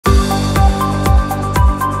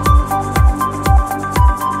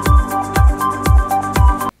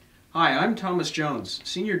Thomas Jones,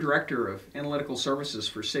 Senior Director of Analytical Services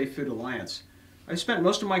for Safe Food Alliance. I've spent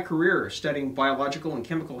most of my career studying biological and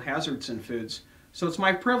chemical hazards in foods, so it's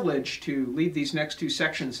my privilege to lead these next two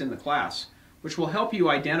sections in the class, which will help you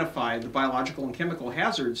identify the biological and chemical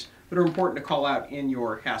hazards that are important to call out in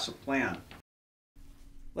your HACCP plan.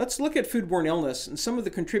 Let's look at foodborne illness and some of the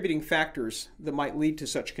contributing factors that might lead to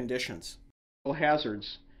such conditions.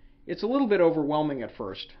 Hazards. It's a little bit overwhelming at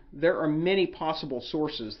first. There are many possible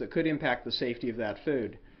sources that could impact the safety of that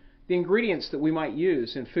food. The ingredients that we might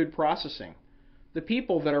use in food processing. The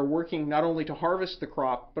people that are working not only to harvest the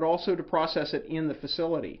crop, but also to process it in the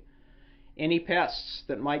facility. Any pests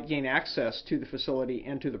that might gain access to the facility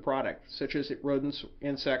and to the product, such as rodents,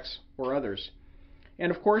 insects, or others.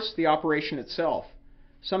 And of course, the operation itself.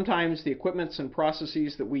 Sometimes the equipments and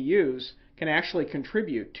processes that we use can actually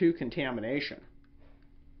contribute to contamination.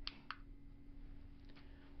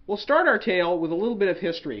 We'll start our tale with a little bit of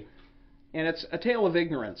history, and it's a tale of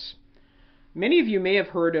ignorance. Many of you may have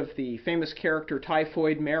heard of the famous character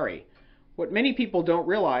Typhoid Mary. What many people don't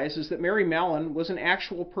realize is that Mary Mallon was an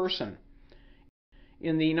actual person.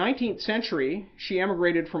 In the 19th century, she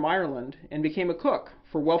emigrated from Ireland and became a cook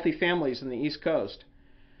for wealthy families in the East Coast.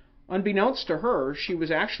 Unbeknownst to her, she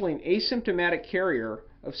was actually an asymptomatic carrier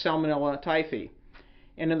of Salmonella typhi.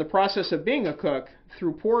 And in the process of being a cook,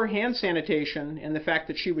 through poor hand sanitation and the fact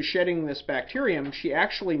that she was shedding this bacterium, she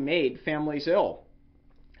actually made families ill.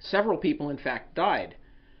 Several people, in fact, died.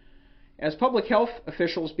 As public health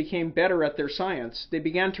officials became better at their science, they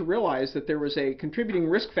began to realize that there was a contributing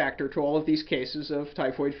risk factor to all of these cases of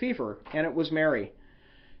typhoid fever, and it was Mary.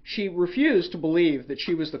 She refused to believe that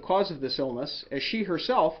she was the cause of this illness, as she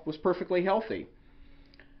herself was perfectly healthy.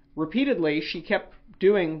 Repeatedly, she kept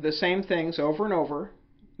doing the same things over and over,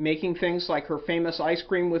 making things like her famous ice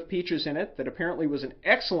cream with peaches in it that apparently was an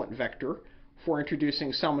excellent vector for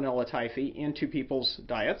introducing Salmonella typhi into people's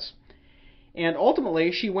diets. And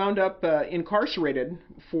ultimately, she wound up incarcerated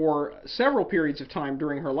for several periods of time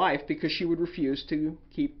during her life because she would refuse to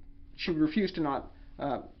not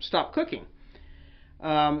stop cooking.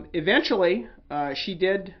 Eventually, she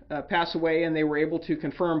did pass away, and they were able to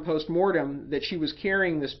confirm post-mortem that she was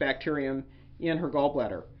carrying this bacterium in her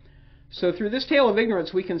gallbladder. So through this tale of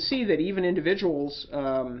ignorance, we can see that even individuals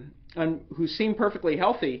who seem perfectly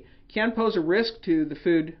healthy can pose a risk to the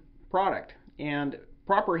food product. And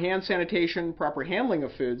proper hand sanitation, proper handling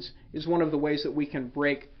of foods is one of the ways that we can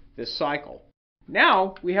break this cycle.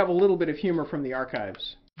 Now we have a little bit of humor from the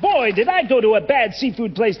archives. Boy, did I go to a bad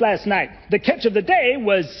seafood place last night. The catch of the day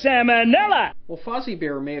was salmonella. Well, Fozzie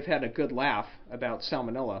Bear may have had a good laugh about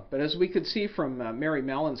salmonella, but as we could see from Mary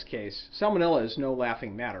Mallon's case, salmonella is no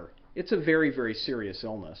laughing matter. It's a very, very serious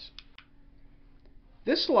illness.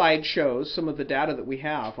 This slide shows some of the data that we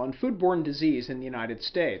have on foodborne disease in the United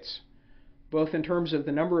States, both in terms of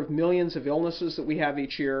the number of millions of illnesses that we have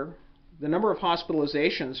each year, the number of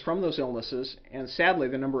hospitalizations from those illnesses, and sadly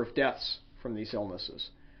the number of deaths from these illnesses.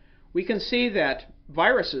 We can see that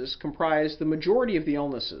viruses comprise the majority of the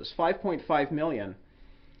illnesses, 5.5 million,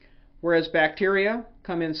 whereas bacteria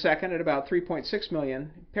come in second at about 3.6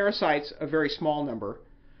 million, parasites a very small number.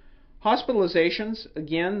 Hospitalizations,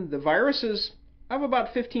 again, the viruses have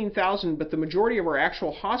about 15,000, but the majority of our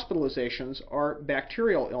actual hospitalizations are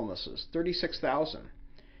bacterial illnesses, 36,000.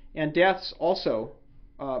 And deaths also,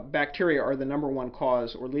 bacteria are the number one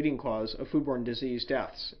cause or leading cause of foodborne disease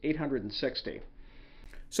deaths, 860.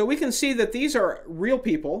 So we can see that these are real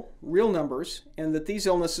people, real numbers, and that these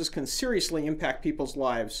illnesses can seriously impact people's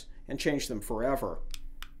lives and change them forever.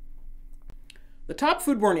 The top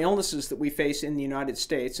foodborne illnesses that we face in the United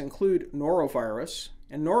States include norovirus,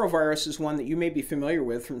 and norovirus is one that you may be familiar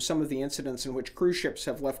with from some of the incidents in which cruise ships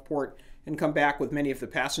have left port and come back with many of the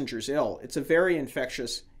passengers ill. It's a very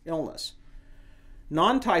infectious illness.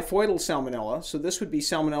 Non-typhoidal salmonella, so this would be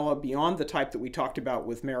salmonella beyond the type that we talked about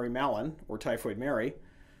with Mary Mallon, or Typhoid Mary.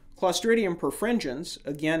 Clostridium perfringens,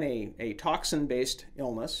 again a toxin-based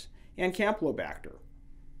illness, and Campylobacter.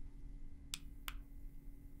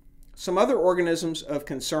 Some other organisms of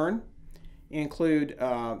concern include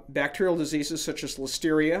bacterial diseases such as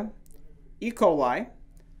Listeria, E. coli,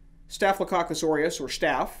 Staphylococcus aureus or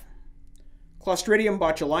staph, Clostridium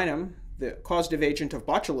botulinum, the causative agent of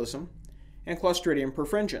botulism, and Clostridium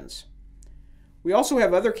perfringens. We also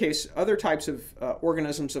have other types of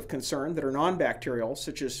organisms of concern that are non-bacterial,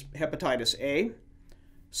 such as hepatitis A,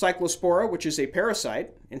 Cyclospora, which is a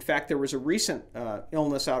parasite. In fact, there was a recent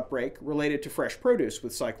illness outbreak related to fresh produce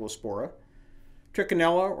with Cyclospora.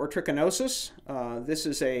 Trichinella or trichinosis, this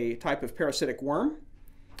is a type of parasitic worm.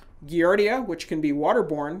 Giardia, which can be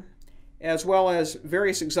waterborne. as well as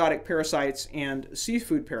various exotic parasites and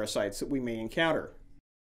seafood parasites that we may encounter.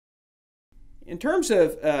 In terms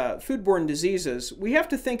of foodborne diseases, we have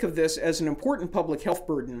to think of this as an important public health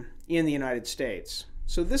burden in the United States.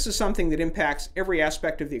 So this is something that impacts every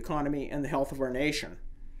aspect of the economy and the health of our nation.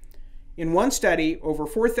 In one study, over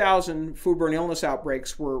 4,000 foodborne illness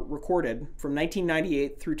outbreaks were recorded from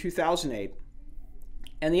 1998 through 2008.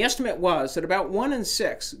 And the estimate was that about 1 in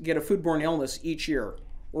 6 get a foodborne illness each year,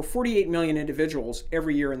 or 48 million individuals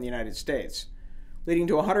every year in the United States, leading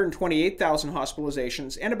to 128,000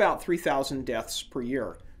 hospitalizations and about 3,000 deaths per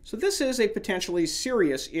year. So this is a potentially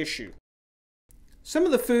serious issue. Some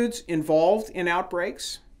of the foods involved in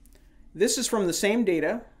outbreaks. This is from the same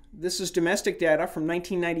data. This is domestic data from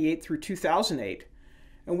 1998 through 2008.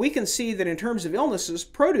 And we can see that in terms of illnesses,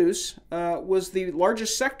 produce was the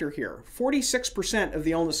largest sector here. 46% of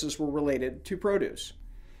the illnesses were related to produce.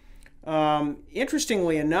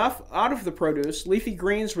 Interestingly enough, out of the produce, leafy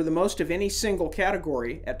greens were the most of any single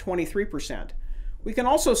category at 23%. We can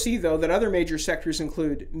also see, though, that other major sectors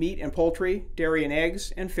include meat and poultry, dairy and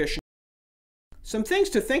eggs, and fish. Some things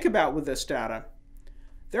to think about with this data.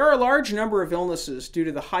 There are a large number of illnesses due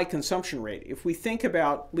to the high consumption rate. If we think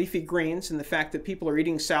about leafy greens and the fact that people are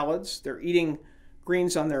eating salads, they're eating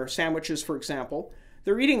greens on their sandwiches, for example,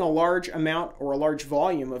 they're eating a large amount or a large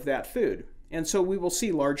volume of that food. And so we will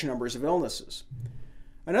see large numbers of illnesses.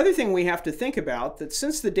 Another thing we have to think about, that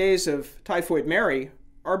since the days of Typhoid Mary,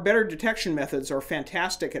 our better detection methods are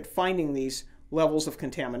fantastic at finding these levels of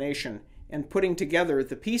contamination and putting together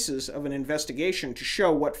the pieces of an investigation to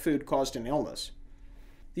show what food caused an illness.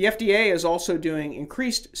 The FDA is also doing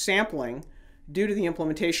increased sampling due to the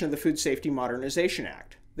implementation of the Food Safety Modernization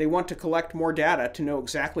Act. They want to collect more data to know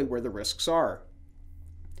exactly where the risks are.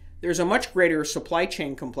 There's a much greater supply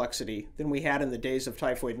chain complexity than we had in the days of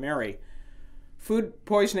Typhoid Mary. Food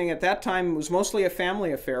poisoning at that time was mostly a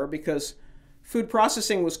family affair because food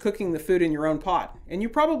processing was cooking the food in your own pot, and you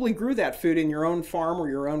probably grew that food in your own farm or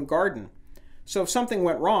your own garden. So if something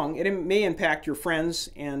went wrong, it may impact your friends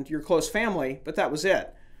and your close family, but that was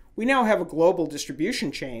it. We now have a global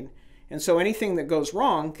distribution chain, and so anything that goes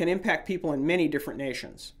wrong can impact people in many different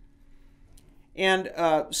nations. And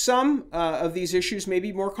some of these issues may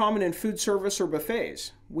be more common in food service or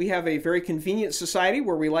buffets. We have a very convenient society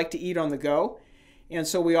where we like to eat on the go, and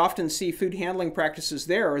so we often see food handling practices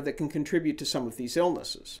there that can contribute to some of these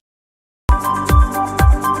illnesses.